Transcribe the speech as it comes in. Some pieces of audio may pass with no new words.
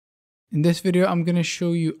In this video, I'm going to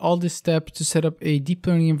show you all the steps to set up a deep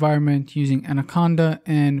learning environment using Anaconda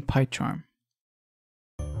and PyCharm.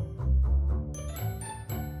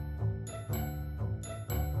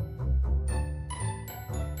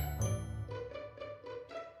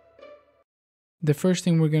 The first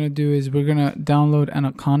thing we're going to do is we're going to download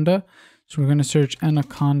Anaconda. So we're going to search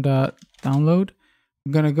Anaconda download.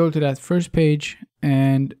 We're going to go to that first page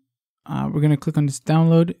and we're going to click on this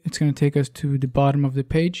download. It's going to take us to the bottom of the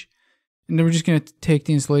page. And then we're just going to take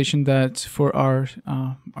the installation that's for our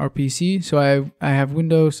PC. So I have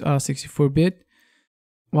Windows 64-bit.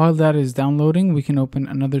 While that is downloading, we can open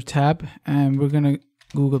another tab and we're going to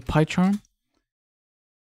Google PyCharm.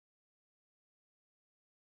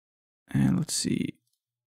 And let's see,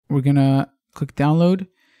 we're going to click download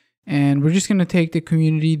and we're just going to take the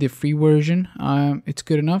community, the free version. It's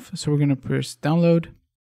good enough. So we're going to press download.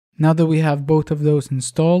 Now that we have both of those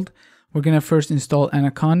installed, we're going to first install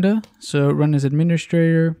Anaconda, so run as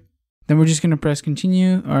administrator. Then we're just going to press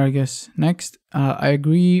continue, or I guess next. I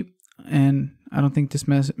agree, and I don't think this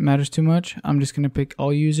matters too much. I'm just going to pick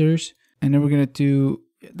all users, and then we're going to do,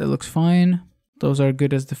 that looks fine. Those are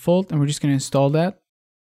good as default, and we're just going to install that.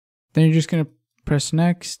 Then you're just going to press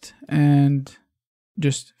next, and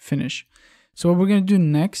just finish. So what we're going to do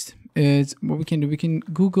next is, what we can do, we can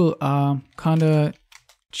Google Anaconda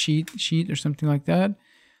cheat or something like that.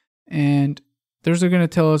 And those are going to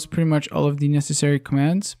tell us pretty much all of the necessary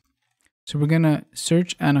commands. So we're going to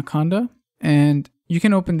search Anaconda, and you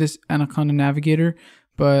can open this Anaconda Navigator,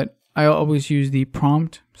 but I always use the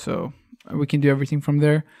prompt, so we can do everything from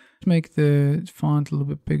there. Let's make the font a little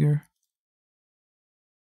bit bigger.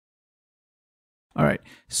 All right,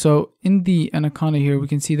 so in the Anaconda here, we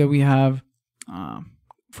can see that we have,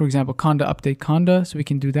 for example, Conda update Conda, so we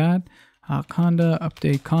can do that. Conda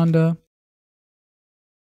update Conda.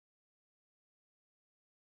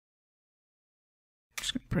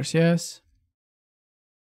 Just gonna press yes.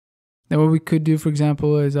 Then what we could do, for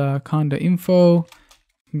example, is Conda info.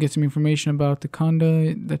 Get some information about the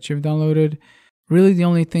Conda that you've downloaded. Really, the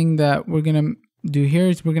only thing that we're gonna do here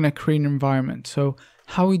is we're gonna create an environment. So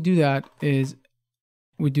how we do that is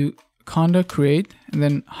we do Conda create and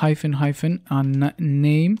then hyphen on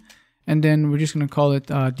name, and then we're just gonna call it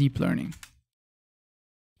deep learning.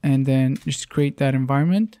 And then just create that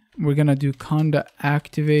environment. We're gonna do Conda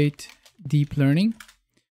activate deep learning.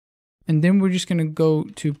 And then we're just going to go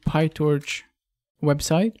to Pytorch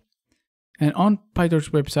website. And on Pytorch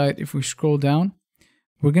website, if we scroll down,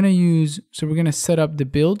 we're going to set up the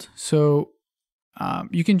build. So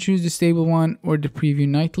you can choose the stable one or the preview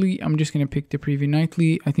nightly. I'm just going to pick the preview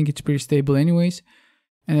nightly. I think it's pretty stable anyways.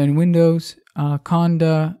 And then Windows,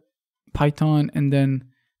 Conda, Python, and then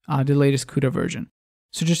the latest CUDA version.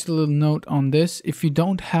 So just a little note on this. If you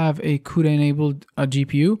don't have a CUDA enabled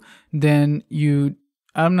GPU, then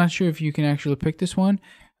I'm not sure if you can actually pick this one,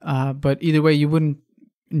 but either way, you wouldn't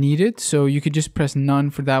need it. So you could just press none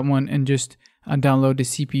for that one and just download the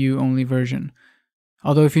CPU only version.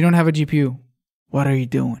 Although if you don't have a GPU, what are you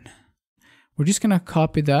doing? We're just going to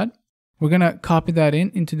copy that. We're going to copy that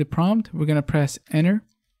into the prompt. We're going to press enter,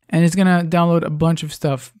 and it's going to download a bunch of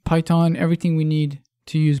stuff, Python, everything we need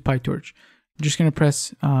to use Pytorch. We're just going to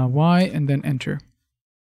press Y and then enter.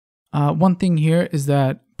 One thing here is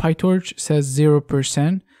that Pytorch says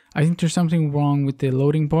 0%. I think there's something wrong with the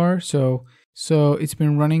loading bar. So it's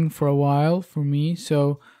been running for a while for me.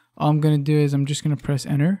 So all I'm going to do is I'm just going to press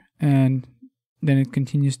enter, and then it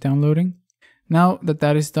continues downloading. Now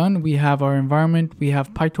that is done, we have our environment, we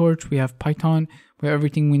have Pytorch, we have Python, we have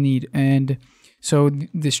everything we need. And so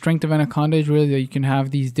the strength of Anaconda is really that you can have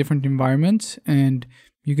these different environments, and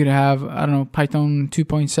you could have, I don't know, Python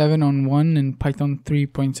 2.7 on one and Python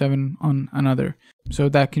 3.7 on another. So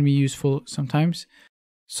that can be useful sometimes.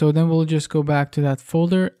 So then we'll just go back to that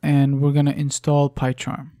folder and we're going to install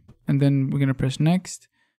PyCharm. And then we're going to press next.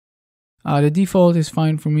 The default is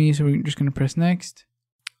fine for me, so we're just going to press next.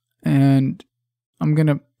 And I'm going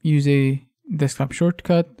to use a desktop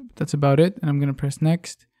shortcut. That's about it. And I'm going to press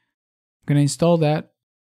next. I'm going to install that.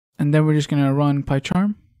 And then we're just going to run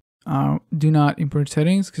PyCharm. Do not import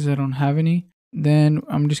settings because I don't have any. Then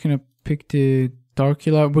I'm just going to pick the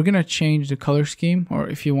Darkula. We're going to change the color scheme, or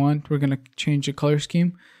if you want, we're going to change the color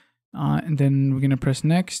scheme. And then we're going to press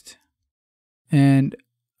next. And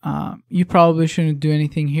you probably shouldn't do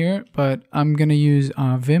anything here, but I'm going to use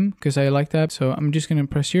Vim because I like that. So I'm just going to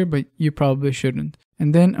press here, but you probably shouldn't.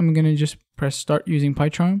 And then I'm going to just press start using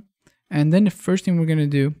PyCharm. And then the first thing we're going to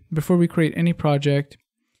do before we create any project,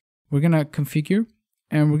 we're going to configure.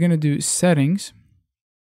 And we're going to do settings.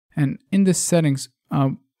 And in the settings,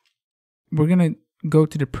 we're going to go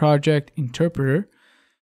to the project interpreter.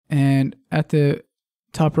 And at the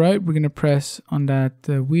top right, we're going to press on that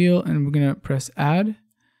wheel and we're going to press add.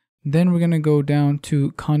 Then we're going to go down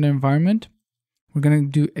to Conda environment. We're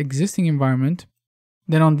going to do existing environment.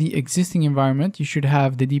 Then on the existing environment, you should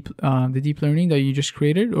have the deep learning that you just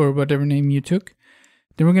created or whatever name you took.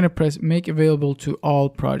 Then we're going to press make available to all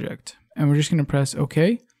project. And we're just going to press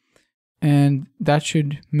OK. And that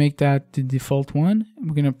should make that the default one.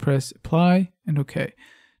 We're going to press apply and OK.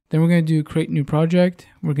 Then we're going to do create new project.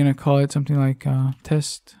 We're going to call it something like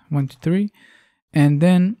test 1, 2, 3. And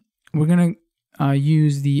then we're going to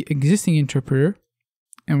use the existing interpreter.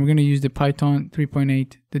 And we're going to use the Python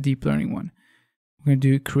 3.8, the deep learning one. We're going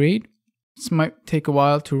to do create. This might take a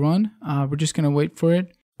while to run. We're just going to wait for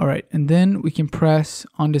it. All right. And then we can press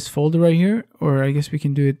on this folder right here, or I guess we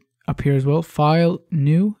can do it up here as well. File,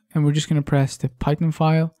 new. And we're just going to press the Python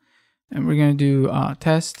file. And we're going to do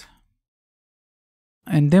test.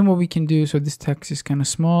 And then what we can do, so this text is kind of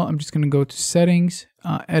small. I'm just going to go to settings,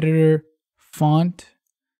 editor, font.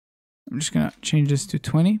 I'm just going to change this to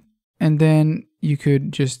 20. And then you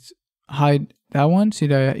could just hide that one so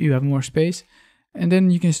that you have more space. And then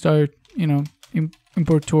you can start,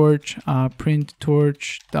 import torch, print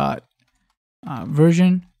torch dot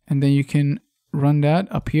version. And then you can run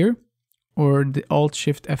that up here or the Alt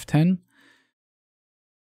Shift F10.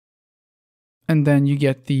 And then you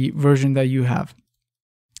get the version that you have.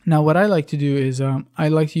 Now, what I like to do is I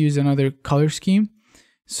like to use another color scheme.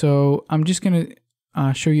 So I'm just going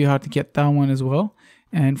to show you how to get that one as well.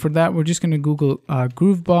 And for that, we're just going to Google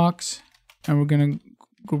Groovebox, and we're going to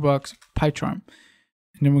Groovebox PyCharm.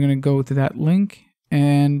 And then we're going to go to that link.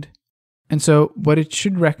 And so what it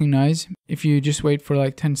should recognize, if you just wait for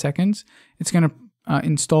like 10 seconds, it's going to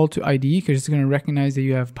install to ID because it's going to recognize that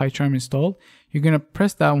you have PyCharm installed. You're going to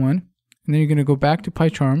press that one, and then you're going to go back to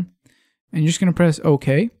PyCharm. And you're just going to press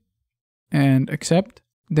OK and accept.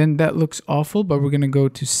 Then that looks awful, but we're going to go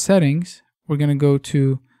to settings. We're going to go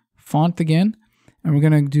to font again. And we're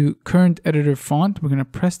going to do current editor font. We're going to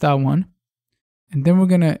press that one. And then we're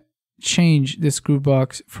going to change this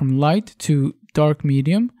Groovebox from light to dark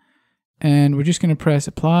medium. And we're just going to press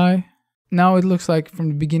apply. Now it looks like from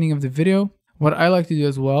the beginning of the video. What I like to do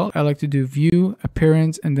as well, I like to do view,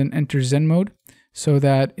 appearance, and then enter Zen mode so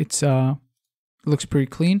that it's looks pretty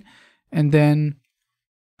clean. And then,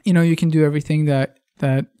 you can do everything that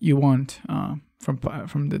you want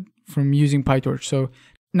from using Pytorch. So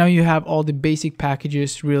now you have all the basic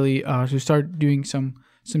packages really to start doing some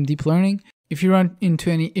deep learning. If you run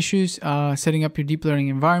into any issues setting up your deep learning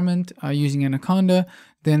environment using Anaconda,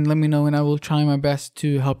 then let me know and I will try my best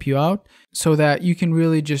to help you out so that you can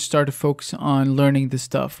really just start to focus on learning this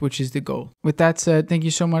stuff, which is the goal. With that said, thank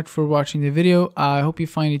you so much for watching the video. I hope you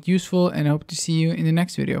find it useful and I hope to see you in the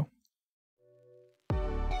next video.